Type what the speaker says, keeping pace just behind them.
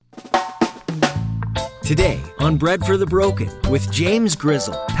Today on Bread for the Broken with James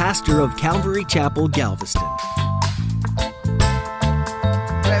Grizzle, pastor of Calvary Chapel, Galveston.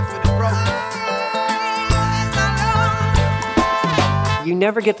 Bread for the broken. You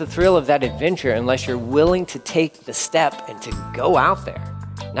never get the thrill of that adventure unless you're willing to take the step and to go out there.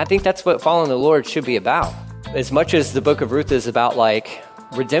 And I think that's what following the Lord should be about. As much as the book of Ruth is about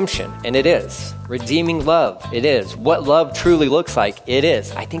redemption, and it is. Redeeming love, it is. What love truly looks like, it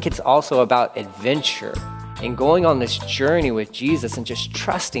is. I think it's also about adventure and going on this journey with Jesus and just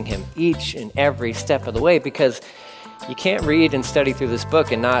trusting him each and every step of the way, because you can't read and study through this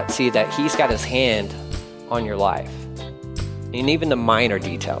book and not see that he's got his hand on your life, and even the minor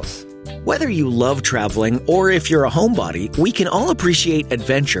details. Whether you love traveling or if you're a homebody, we can all appreciate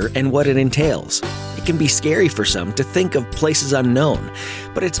adventure and what it entails. It can be scary for some to think of places unknown,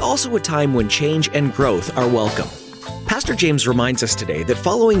 but it's also a time when change and growth are welcome. Pastor James reminds us today that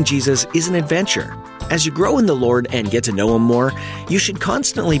following Jesus is an adventure. As you grow in the Lord and get to know him more, you should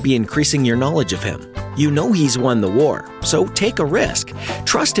constantly be increasing your knowledge of him. You know he's won the war, so take a risk,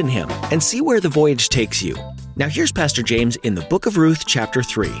 trust in him, and see where the voyage takes you. Now here's Pastor James in the book of Ruth, chapter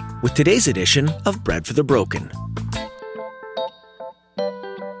 3, with today's edition of Bread for the Broken.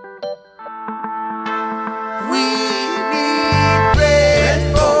 We need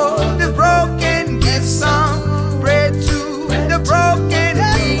bread for the broken. Give some bread to the broken.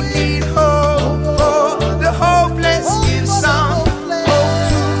 We need hope for the hopeless. Give some hope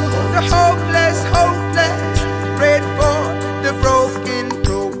to the hopeless, hopeless. Bread for the broken,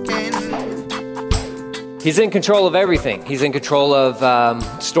 broken. He's in control of everything. He's in control of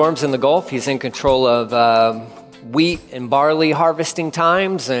storms in the Gulf. He's in control of wheat and barley harvesting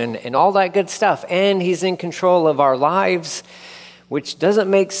times and all that good stuff. And he's in control of our lives, which doesn't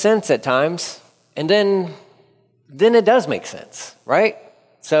make sense at times. And then it does make sense, right?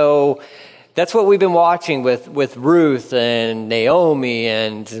 So that's what we've been watching with Ruth and Naomi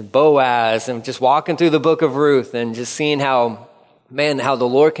and Boaz, and just walking through the book of Ruth and just seeing how the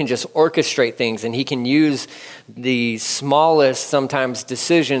Lord can just orchestrate things, and he can use the smallest sometimes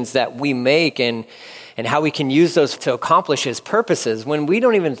decisions that we make and how he can use those to accomplish his purposes when we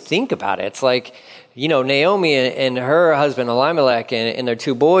don't even think about it. It's like, Naomi and her husband Elimelech and their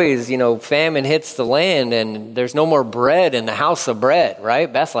two boys, famine hits the land and there's no more bread in the house of bread,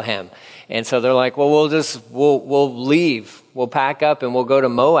 right? Bethlehem. And so they're like, well, we'll leave. We'll pack up and we'll go to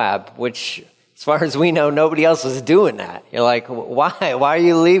Moab, which, as far as we know, nobody else was doing that. You're like, why? Why are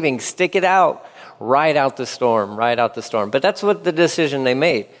you leaving? Stick it out. Ride out the storm. But that's what the decision they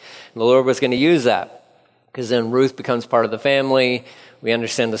made. And the Lord was going to use that, because then Ruth becomes part of the family. We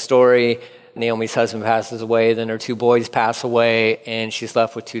understand the story. Naomi's husband passes away. Then her two boys pass away, and she's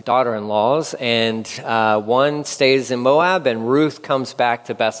left with two daughter-in-laws. And one stays in Moab, and Ruth comes back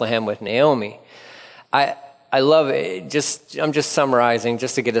to Bethlehem with Naomi. I love it. I'm just summarizing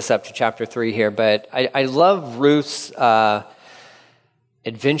just to get us up to chapter 3 here, but I love Ruth's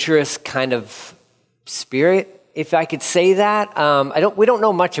adventurous kind of spirit, if I could say that. We don't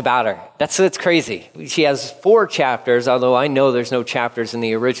know much about her. That's crazy. She has 4 chapters, although I know there's no chapters in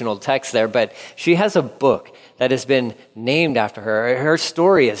the original text there, but she has a book that has been named after her. Her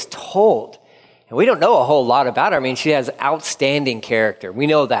story is told. And we don't know a whole lot about her. I mean, she has outstanding character. We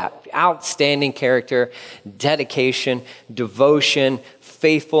know that. Outstanding character, dedication, devotion,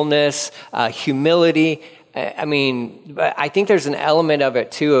 faithfulness, humility. I think there's an element of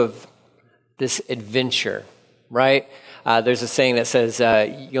it, too, of this adventure, right? There's a saying that says,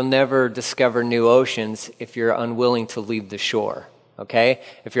 you'll never discover new oceans if you're unwilling to leave the shore. Okay?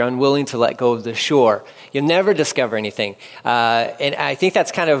 If you're unwilling to let go of the shore, you'll never discover anything. And I think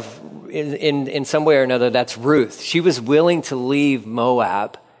that's kind of, in some way or another, that's Ruth. She was willing to leave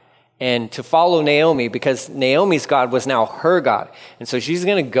Moab and to follow Naomi, because Naomi's God was now her God. And so she's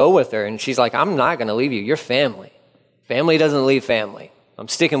going to go with her, and she's like, I'm not going to leave you. You're family. Family doesn't leave family. I'm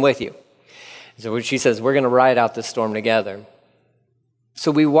sticking with you. So she says, we're going to ride out this storm together. So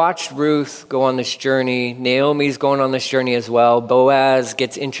we watched Ruth go on this journey. Naomi's going on this journey as well. Boaz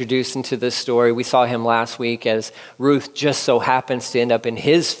gets introduced into this story. We saw him last week as Ruth just so happens to end up in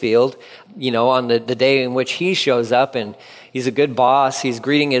his field, on the day in which he shows up. And he's a good boss. He's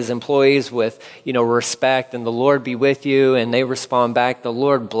greeting his employees with, respect, and the Lord be with you. And they respond back, the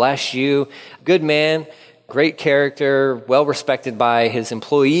Lord bless you. Good man. Great character, well respected by his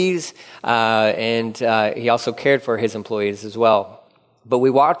employees, and he also cared for his employees as well. But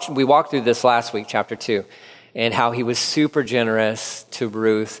we walked through this last week, chapter 2, and how he was super generous to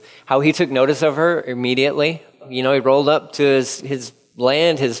Ruth, how he took notice of her immediately. He rolled up to his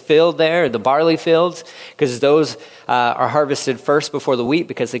land, his field there, the barley fields, because those are harvested first before the wheat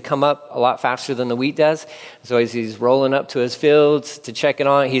because they come up a lot faster than the wheat does. So as he's rolling up to his fields to check it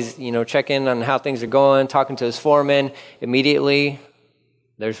on, he's, checking on how things are going, talking to his foreman. Immediately,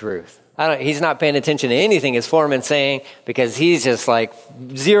 there's Ruth. He's not paying attention to anything his foreman's saying because he's just like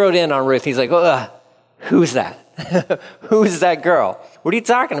zeroed in on Ruth. He's like, who's that? Who's that girl? What are you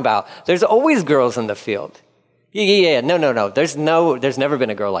talking about? There's always girls in the field. Yeah, no. There's never been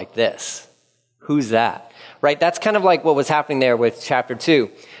a girl like this. Who's that? Right? That's kind of like what was happening there with chapter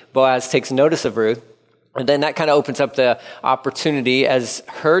 2. Boaz takes notice of Ruth, and then that kind of opens up the opportunity as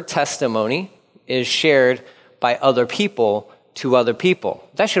her testimony is shared by other people to other people.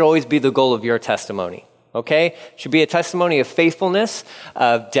 That should always be the goal of your testimony. Okay? It should be a testimony of faithfulness,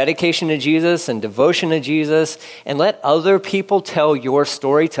 of dedication to Jesus and devotion to Jesus, and let other people tell your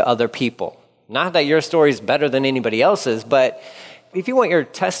story to other people. Not that your story is better than anybody else's, but if you want your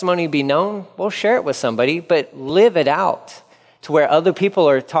testimony to be known, well, share it with somebody, but live it out to where other people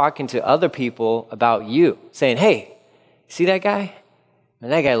are talking to other people about you, saying, hey, see that guy?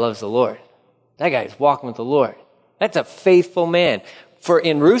 Man, that guy loves the Lord. That guy's walking with the Lord. That's a faithful man. For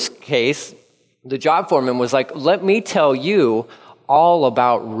in Ruth's case, the job foreman was like, let me tell you all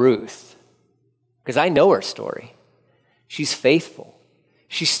about Ruth, because I know her story. She's faithful.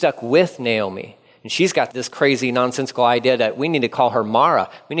 She stuck with Naomi, and she's got this crazy nonsensical idea that we need to call her Mara.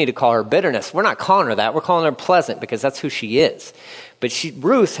 We need to call her bitterness. We're not calling her that. We're calling her pleasant because that's who she is. But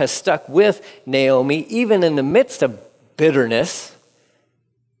Ruth has stuck with Naomi even in the midst of bitterness.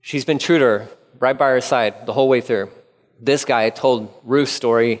 She's been true to her, right by her side the whole way through. This guy told Ruth's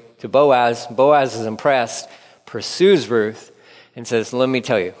story to Boaz. Boaz is impressed, pursues Ruth, and says, let me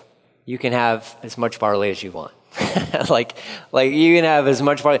tell you, you can have as much barley as you want. like you can have as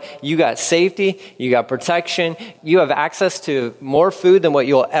much barley. You got safety, you got protection, you have access to more food than what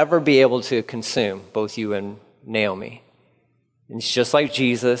you'll ever be able to consume, both you and Naomi. And it's just like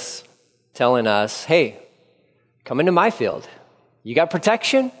Jesus telling us, hey, come into my field. You got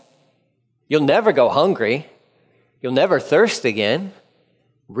protection. You'll never go hungry. You'll never thirst again.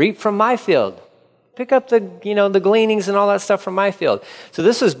 Reap from my field. Pick up the gleanings and all that stuff from my field. So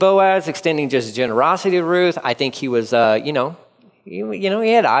this was Boaz extending just generosity to Ruth. I think he was, he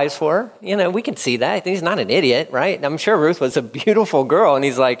had eyes for her. We can see that. He's not an idiot, right? I'm sure Ruth was a beautiful girl, and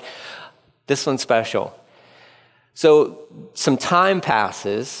he's like, this one's special. So some time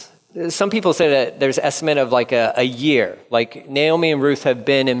passes. Some people say that there's estimate of like a year. Like Naomi and Ruth have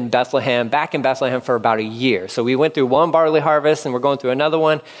been back in Bethlehem for about a year. So we went through one barley harvest and we're going through another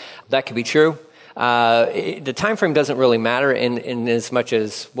one. That could be true. The time frame doesn't really matter in as much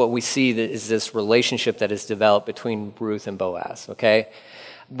as what we see is this relationship that is developed between Ruth and Boaz, okay?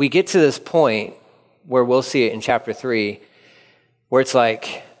 We get to this point where we'll see it in chapter 3 where it's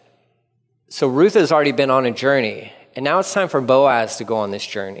like, so Ruth has already been on a journey. And now it's time for Boaz to go on this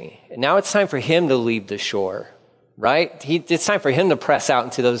journey. And now it's time for him to leave the shore, right? It's time for him to press out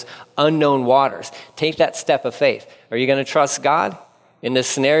into those unknown waters. Take that step of faith. Are you going to trust God in this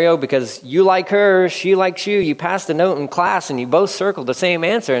scenario? Because you like her, she likes you. You passed a note in class and you both circled the same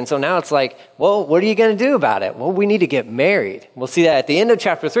answer. And so now it's like, well, what are you going to do about it? Well, we need to get married. We'll see that at the end of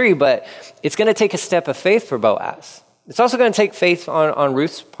chapter 3, but it's going to take a step of faith for Boaz. It's also going to take faith on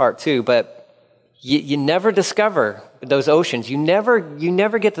Ruth's part too, but you never discover those oceans. You never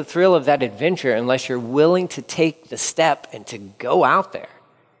get the thrill of that adventure unless you're willing to take the step and to go out there.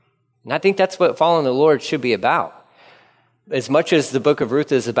 And I think that's what following the Lord should be about. As much as the book of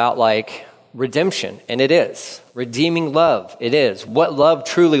Ruth is about like redemption, and it is. Redeeming love, it is. What love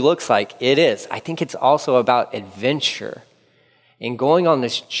truly looks like, it is. I think it's also about adventure and going on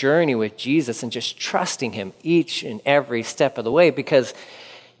this journey with Jesus and just trusting him each and every step of the way, because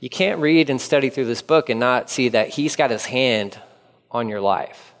you can't read and study through this book and not see that he's got his hand on your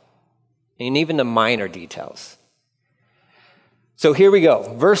life, and even the minor details. So here we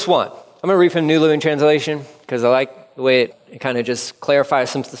go. Verse 1. I'm going to read from New Living Translation because I like the way it kind of just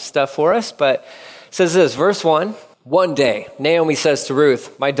clarifies some stuff for us. But it says this, verse 1. One day, Naomi says to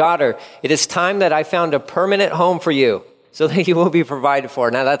Ruth, my daughter, it is time that I found a permanent home for you, so that you will be provided for.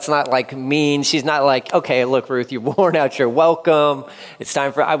 Now, that's not like mean. She's not like, okay, look, Ruth, you're worn out. You're welcome. It's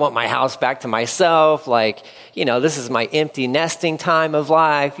time I want my house back to myself. Like, this is my empty nesting time of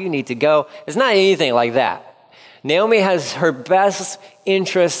life. You need to go. It's not anything like that. Naomi has her best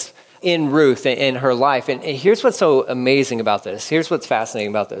interest in Ruth and in her life. And here's what's so amazing about this. Here's what's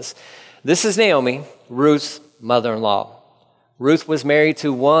fascinating about this. This is Naomi, Ruth's mother-in-law. Ruth was married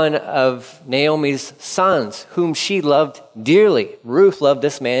to one of Naomi's sons, whom she loved dearly. Ruth loved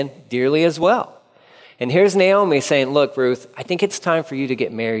this man dearly as well. And here's Naomi saying, look, Ruth, I think it's time for you to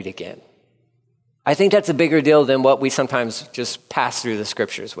get married again. I think that's a bigger deal than what we sometimes just pass through the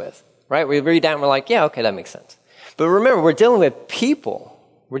scriptures with, right? We read that and we're like, yeah, okay, that makes sense. But remember, we're dealing with people.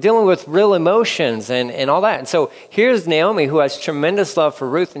 We're dealing with real emotions and all that. And so here's Naomi, who has tremendous love for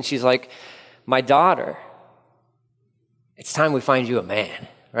Ruth, and she's like, my daughter, it's time we find you a man,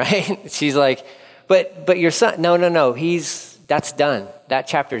 right? She's like, but your son, no, that's done. That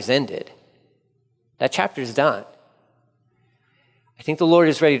chapter's ended. That chapter's done. I think the Lord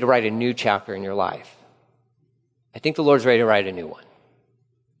is ready to write a new chapter in your life. I think the Lord's ready to write a new one.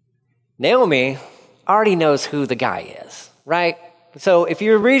 Naomi already knows who the guy is, right? So if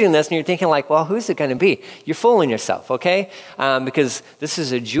you're reading this and you're thinking like, well, who's it going to be? You're fooling yourself, okay? Because this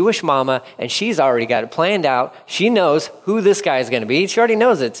is a Jewish mama and she's already got it planned out. She knows who this guy is going to be. She already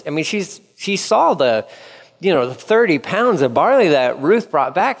knows it. I mean, she saw the 30 pounds of barley that Ruth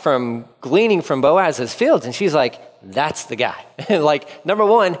brought back from gleaning from Boaz's fields. And she's like, that's the guy. Like, number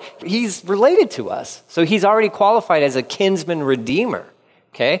one, he's related to us. So he's already qualified as a kinsman redeemer,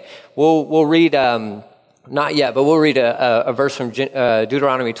 okay? We'll read... not yet, but we'll read a verse from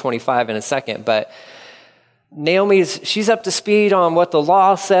Deuteronomy 25 in a second. But she's up to speed on what the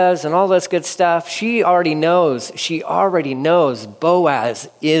law says and all this good stuff. She already knows Boaz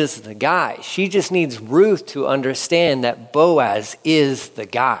is the guy. She just needs Ruth to understand that Boaz is the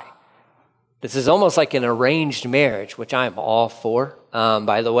guy. This is almost like an arranged marriage, which I'm all for,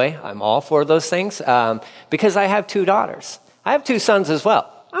 by the way. I'm all for those things because I have 2 daughters. I have 2 sons as well.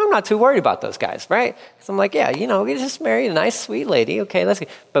 I'm not too worried about those guys, right? Because I'm like, yeah, we just married a nice, sweet lady. Okay, let's go.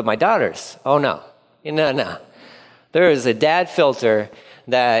 But my daughters, oh, no. No. There is a dad filter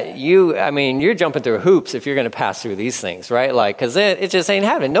that you're jumping through hoops if you're going to pass through these things, right? Like, because it just ain't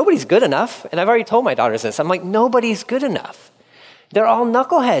happening. Nobody's good enough. And I've already told my daughters this. I'm like, nobody's good enough. They're all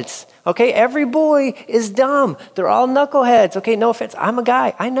knuckleheads, okay? Every boy is dumb. They're all knuckleheads, okay? No offense. I'm a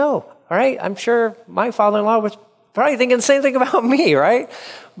guy. I know, all right? I'm sure my father-in-law was probably thinking the same thing about me, right?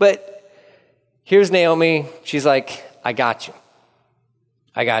 But here's Naomi. She's like, I got you.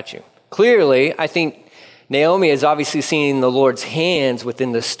 Clearly, I think Naomi is obviously seeing the Lord's hands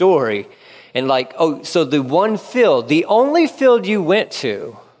within the story. And like, oh, so the only field you went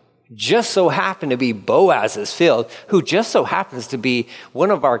to just so happened to be Boaz's field, who just so happens to be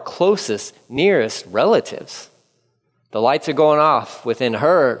one of our closest, nearest relatives. The lights are going off within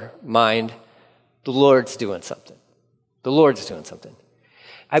her mind. The Lord's doing something.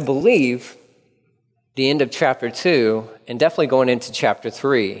 I believe the end of chapter 2, and definitely going into chapter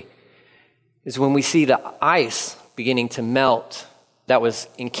 3, is when we see the ice beginning to melt that was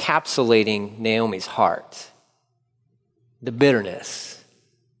encapsulating Naomi's heart. The bitterness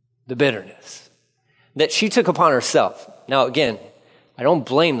that she took upon herself. Now, again, I don't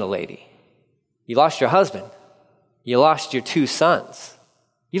blame the lady. You lost your husband. You lost your 2 sons.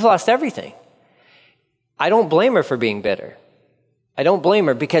 You've lost everything. I don't blame her for being bitter. I don't blame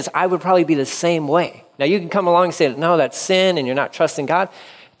her because I would probably be the same way. Now, you can come along and say, no, that's sin and you're not trusting God.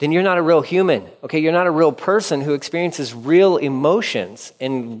 Then you're not a real human, okay? You're not a real person who experiences real emotions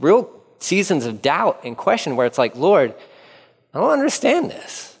and real seasons of doubt and question where it's like, Lord, I don't understand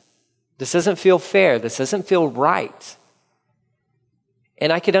this. This doesn't feel fair. This doesn't feel right.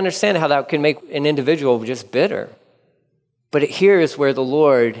 And I could understand how that can make an individual just bitter. But here is where the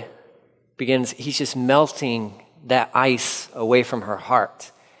Lord begins, he's just melting that ice away from her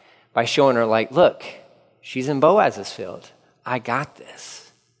heart by showing her like, look, she's in Boaz's field. I got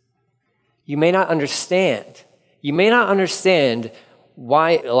this. You may not understand. You may not understand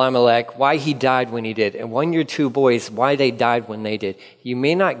why Elimelech, why he died when he did, and when your 2 boys, why they died when they did. You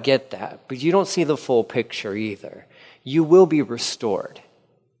may not get that, but you don't see the full picture either. You will be restored.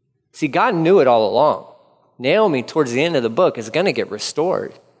 See, God knew it all along. Naomi, towards the end of the book, is going to get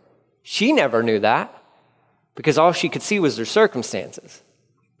restored. She never knew that because all she could see was their circumstances.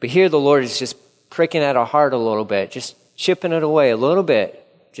 But here the Lord is just pricking at her heart a little bit, just chipping it away a little bit,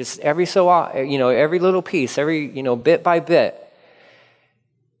 just every little piece, bit by bit.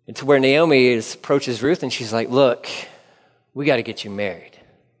 And to where Naomi approaches Ruth and she's like, look, we got to get you married.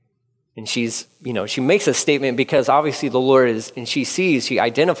 And she makes a statement because obviously the Lord is, and she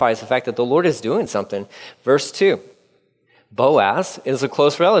identifies the fact that the Lord is doing something. Verse 2. Boaz is a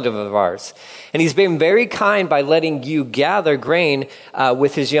close relative of ours, and he's been very kind by letting you gather grain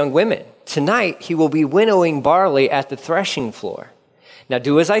with his young women. Tonight, he will be winnowing barley at the threshing floor. Now,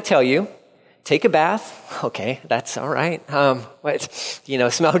 do as I tell you. Take a bath. Okay, that's all right.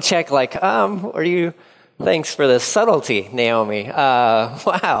 Smell check like, are you... Thanks for the subtlety, Naomi.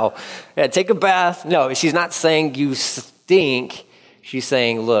 Wow. Yeah, take a bath. No, she's not saying you stink. She's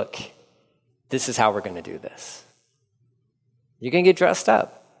saying, look, this is how we're going to do this. You're going to get dressed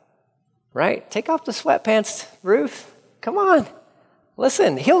up, right? Take off the sweatpants, Ruth. Come on.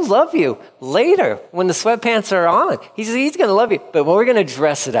 Listen, he'll love you later when the sweatpants are on. He's going to love you, but we're going to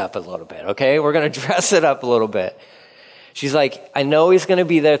dress it up a little bit, okay? We're going to dress it up a little bit. She's like, I know he's going to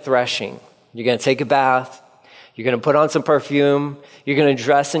be there threshing. You're going to take a bath. You're going to put on some perfume. You're going to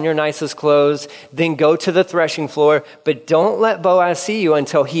dress in your nicest clothes. Then go to the threshing floor. But don't let Boaz see you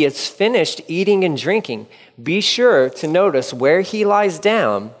until he has finished eating and drinking. Be sure to notice where he lies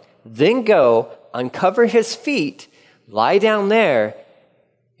down. Then go, uncover his feet, lie down there,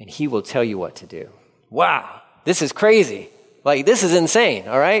 and he will tell you what to do. Wow, this is crazy. Like, this is insane,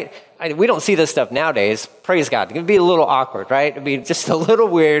 all right? We don't see this stuff nowadays. Praise God. It would be a little awkward, right? It'd be just a little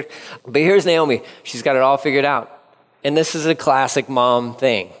weird. But here's Naomi. She's got it all figured out. And this is a classic mom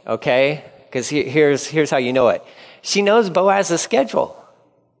thing, okay? Because here's how you know it. She knows Boaz's schedule.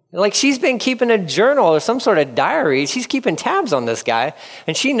 Like, she's been keeping a journal or some sort of diary. She's keeping tabs on this guy.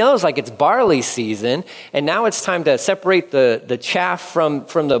 And she knows, like, it's barley season. And now it's time to separate the chaff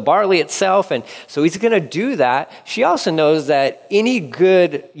from the barley itself. And so he's going to do that. She also knows that any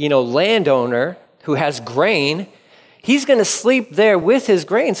good, landowner who has grain, he's going to sleep there with his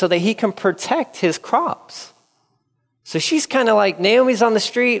grain so that he can protect his crops. So she's kind of like, Naomi's on the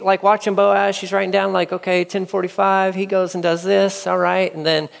street, like watching Boaz. She's writing down like, okay, 10:45, he goes and does this, all right. And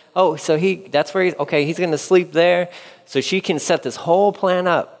then, that's where he's going to sleep there. So she can set this whole plan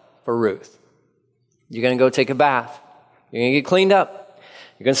up for Ruth. You're going to go take a bath. You're going to get cleaned up.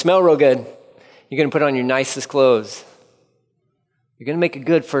 You're going to smell real good. You're going to put on your nicest clothes. You're going to make a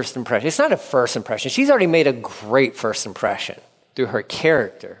good first impression. It's not a first impression. She's already made a great first impression through her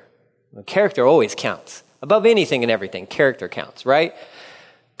character. Character always counts. Above anything and everything, character counts, right?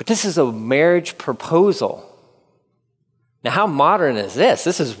 But this is a marriage proposal. Now, how modern is this?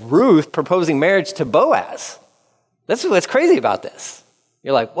 This is Ruth proposing marriage to Boaz. That's what's crazy about this.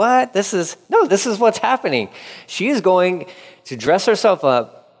 You're like, what? This is what's happening. She is going to dress herself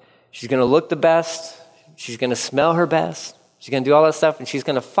up. She's going to look the best. She's going to smell her best. She's going to do all that stuff, and she's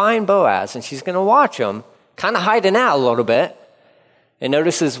going to find Boaz, and she's going to watch him, kind of hiding out a little bit, and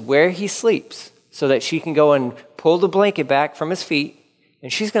notices where he sleeps, so that she can go and pull the blanket back from his feet,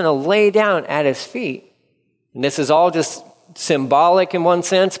 and she's going to lay down at his feet. And this is all just symbolic in one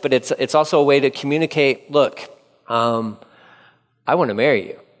sense, but it's also a way to communicate, look, I want to marry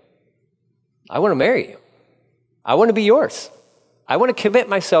you. I want to marry you. I want to be yours. I want to commit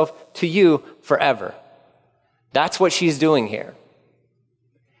myself to you forever. That's what she's doing here.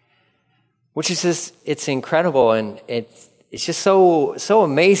 Which is just, it's incredible, and it's just so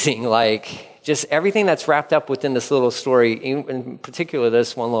amazing, like, just everything that's wrapped up within this little story, in particular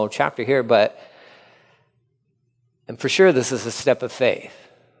this one little chapter here, and for sure this is a step of faith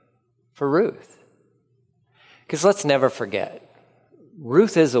for Ruth. Because let's never forget,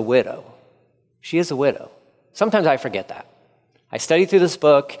 Ruth is a widow. She is a widow. Sometimes I forget that. I study through this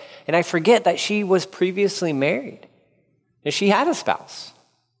book, and I forget that she was previously married, and she had a spouse,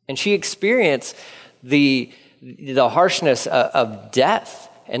 and she experienced the harshness of death,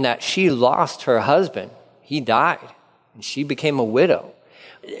 and that she lost her husband. He died, and she became a widow.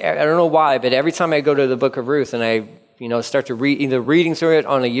 I don't know why, but every time I go to the book of Ruth and I start to read, either reading through it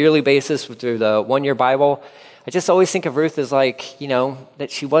on a yearly basis through the one-year Bible, I just always think of Ruth as like, that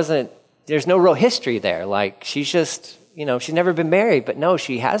she wasn't, there's no real history there. Like, she's just, she's never been married, but no,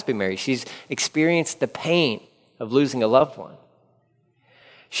 she has been married. She's experienced the pain of losing a loved one.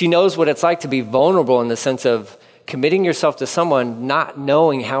 She knows what it's like to be vulnerable in the sense of committing yourself to someone not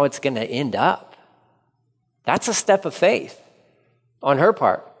knowing how it's going to end up. That's a step of faith on her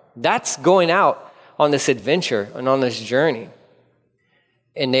part. That's going out on this adventure and on this journey.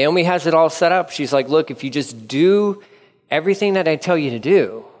 And Naomi has it all set up. She's like, look, if you just do everything that I tell you to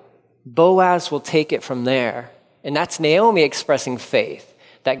do, Boaz will take it from there. And that's Naomi expressing faith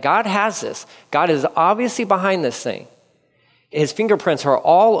that God has this. God is obviously behind this thing. His fingerprints are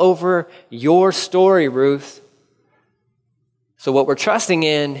all over your story, Ruth. So what we're trusting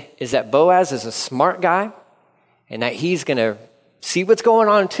in is that Boaz is a smart guy and that he's going to see what's going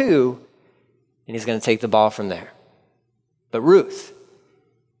on too, and he's going to take the ball from there. But Ruth,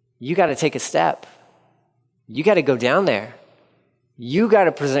 you got to take a step. You got to go down there. You got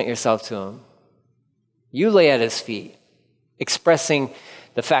to present yourself to him. You lay at his feet, expressing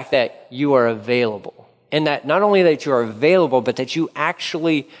the fact that you are available. And that not only that you are available, but that you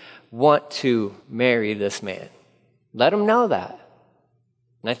actually want to marry this man. Let him know that.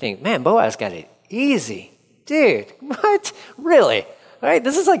 And I think, man, Boaz got it easy. Dude, what? Really? Right?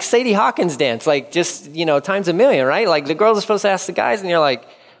 This is like Sadie Hawkins dance, like just, times a million, right? Like the girls are supposed to ask the guys, and you're like,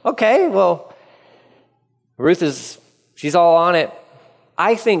 okay, well, She's all on it.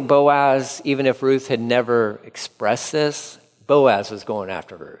 I think Boaz, even if Ruth had never expressed this, Boaz was going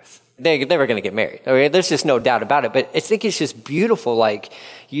after Ruth. They were going to get married. Okay? There's just no doubt about it. But I think it's just beautiful. Like,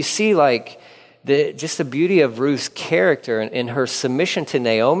 you see, like, just the beauty of Ruth's character and her submission to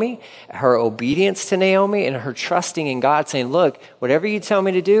Naomi, her obedience to Naomi, and her trusting in God, saying, look, whatever you tell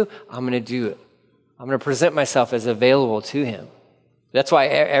me to do, I'm going to do it. I'm going to present myself as available to him. That's why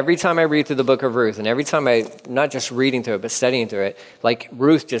every time I read through the book of Ruth, and every time not just reading through it, but studying through it, like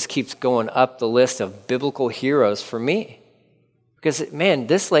Ruth just keeps going up the list of biblical heroes for me. Because, man,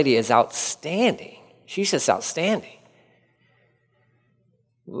 this lady is outstanding. She's just outstanding.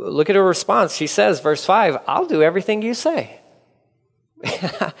 Look at her response. She says, verse 5, I'll do everything you say.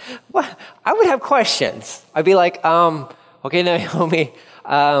 Well, I would have questions. I'd be like, okay, Naomi,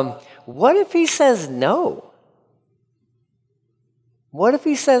 what if he says no? What if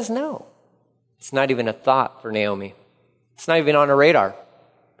he says no? It's not even a thought for Naomi. It's not even on her radar.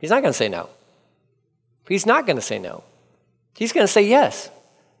 He's not going to say no. He's not going to say no. He's going to say yes.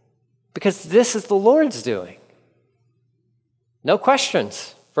 Because this is the Lord's doing. No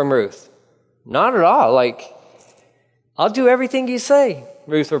questions from Ruth. Not at all. Like, I'll do everything you say,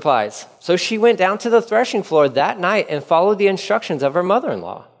 Ruth replies. So she went down to the threshing floor that night and followed the instructions of her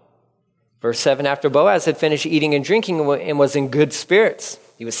mother-in-law. Verse 7, after Boaz had finished eating and drinking and was in good spirits,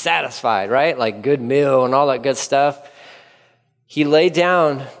 he was satisfied, right? Like good meal and all that good stuff. He lay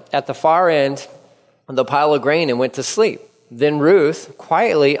down at the far end of the pile of grain and went to sleep. Then Ruth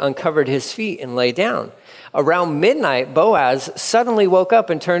quietly uncovered his feet and lay down. Around midnight, Boaz suddenly woke up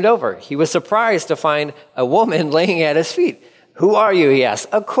and turned over. He was surprised to find a woman laying at his feet. Who are you, he asked.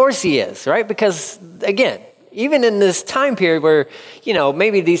 Of course he is, right? Because, again, even in this time period where,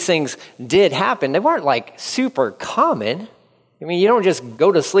 maybe these things did happen, they weren't like super common. I mean, you don't just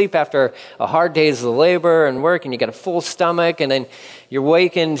go to sleep after a hard day's of labor and work and you got a full stomach and then you're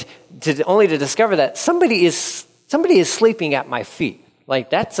wakened only to discover that somebody is sleeping at my feet. Like,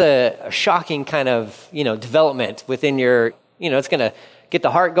 that's a shocking kind of, development within your, it's going to get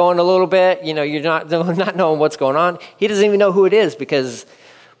the heart going a little bit. You're not knowing what's going on. He doesn't even know who it is because,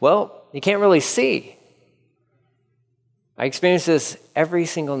 well, you can't really see. I experience this every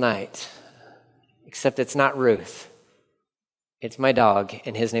single night, except it's not Ruth. It's my dog,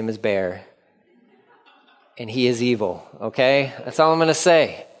 and his name is Bear. And he is evil, okay? That's all I'm going to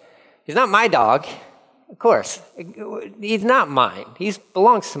say. He's not my dog, of course. He's not mine. He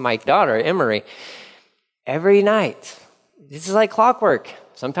belongs to my daughter, Emery. Every night, this is like clockwork.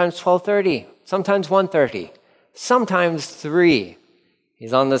 Sometimes 12:30, sometimes 1:30, sometimes 3.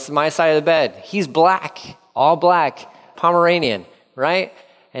 He's on my side of the bed. He's black, all black. Pomeranian, right?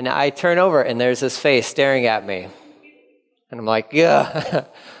 And I turn over and there's his face staring at me. And I'm like, yeah.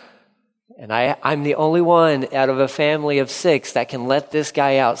 And I'm the only one out of a family of 6 that can let this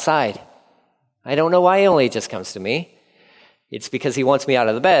guy outside. I don't know why he only just comes to me. It's because he wants me out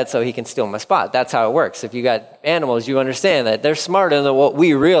of the bed so he can steal my spot. That's how it works. If you got animals, you understand that they're smarter than what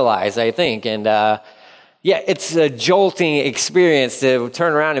we realize, I think. And it's a jolting experience to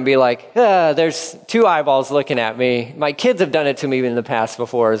turn around and be like, there's 2 eyeballs looking at me. My kids have done it to me in the past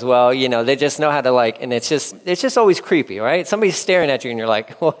before as well. They just know how to and it's just always creepy, right? Somebody's staring at you and you're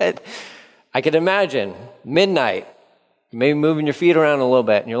like, what? I could imagine midnight, maybe moving your feet around a little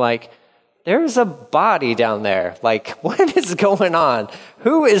bit and you're like, there's a body down there. Like, what is going on?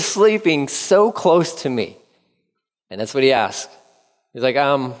 Who is sleeping so close to me? And that's what he asked. He's like,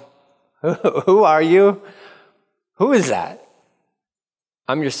 who are you? Who is that?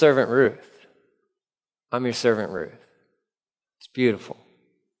 I'm your servant Ruth. I'm your servant Ruth. It's beautiful.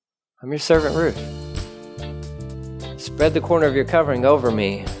 I'm your servant Ruth. Spread the corner of your covering over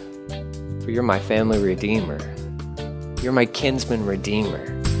me, for you're my family redeemer. You're my kinsman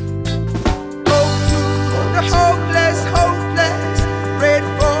redeemer. The hopeless, bread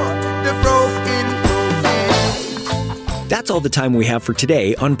for the broken. That's all the time we have for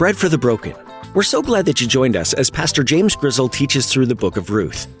today on Bread for the Broken. We're so glad that you joined us as Pastor James Grizzle teaches through the book of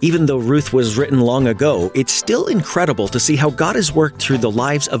Ruth. Even though Ruth was written long ago, it's still incredible to see how God has worked through the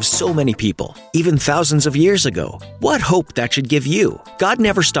lives of so many people, even thousands of years ago. What hope that should give you. God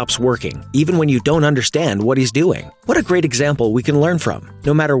never stops working, even when you don't understand what He's doing. What a great example we can learn from.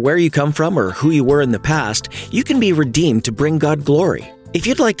 No matter where you come from or who you were in the past, you can be redeemed to bring God glory. If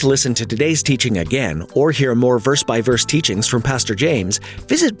you'd like to listen to today's teaching again or hear more verse-by-verse teachings from Pastor James,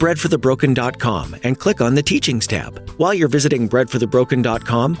 visit breadforthebroken.com and click on the Teachings tab. While you're visiting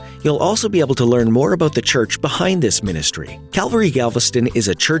breadforthebroken.com, you'll also be able to learn more about the church behind this ministry. Calvary Galveston is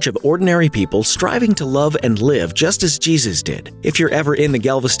a church of ordinary people striving to love and live just as Jesus did. If you're ever in the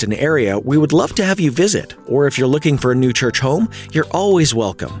Galveston area, we would love to have you visit, or if you're looking for a new church home, you're always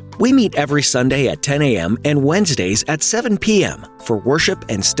welcome. We meet every Sunday at 10 a.m. and Wednesdays at 7 p.m. for worship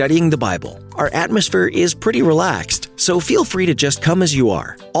and studying the Bible. Our atmosphere is pretty relaxed, so feel free to just come as you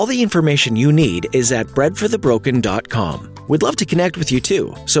are. All the information you need is at breadforthebroken.com. We'd love to connect with you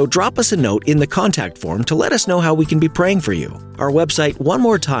too, so drop us a note in the contact form to let us know how we can be praying for you. Our website, one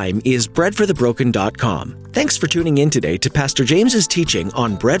more time, is breadforthebroken.com. Thanks for tuning in today to Pastor James's teaching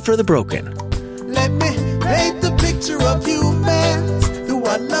on Bread for the Broken. Let me paint the picture of